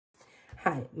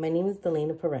Hi, my name is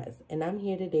Delina Perez, and I'm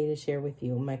here today to share with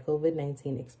you my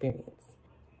COVID-19 experience.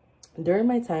 During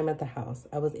my time at the house,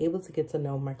 I was able to get to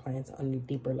know my clients on a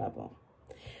deeper level.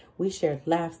 We shared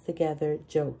laughs together,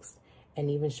 jokes,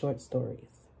 and even short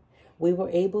stories. We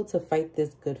were able to fight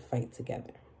this good fight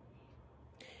together.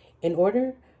 In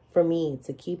order for me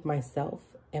to keep myself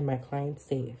and my clients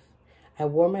safe, I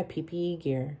wore my PPE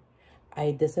gear,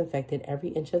 I disinfected every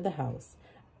inch of the house,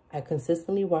 I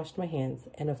consistently washed my hands,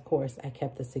 and of course, I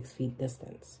kept the 6 feet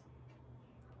distance.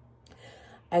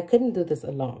 I couldn't do this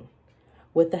alone.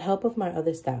 With the help of my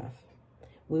other staff,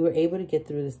 we were able to get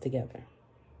through this together.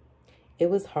 It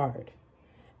was hard,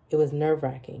 it was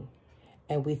nerve-wracking,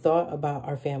 and we thought about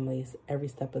our families every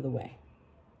step of the way.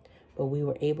 But we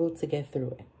were able to get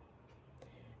through it.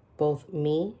 Both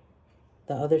me,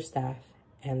 the other staff,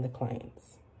 and the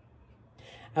clients.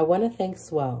 I want to thank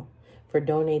Swell for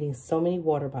donating so many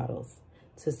water bottles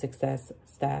to Success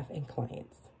staff and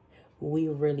clients. We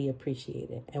really appreciate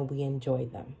it and we enjoy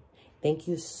them. Thank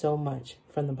you so much.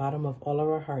 From the bottom of all of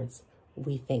our hearts,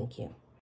 we thank you.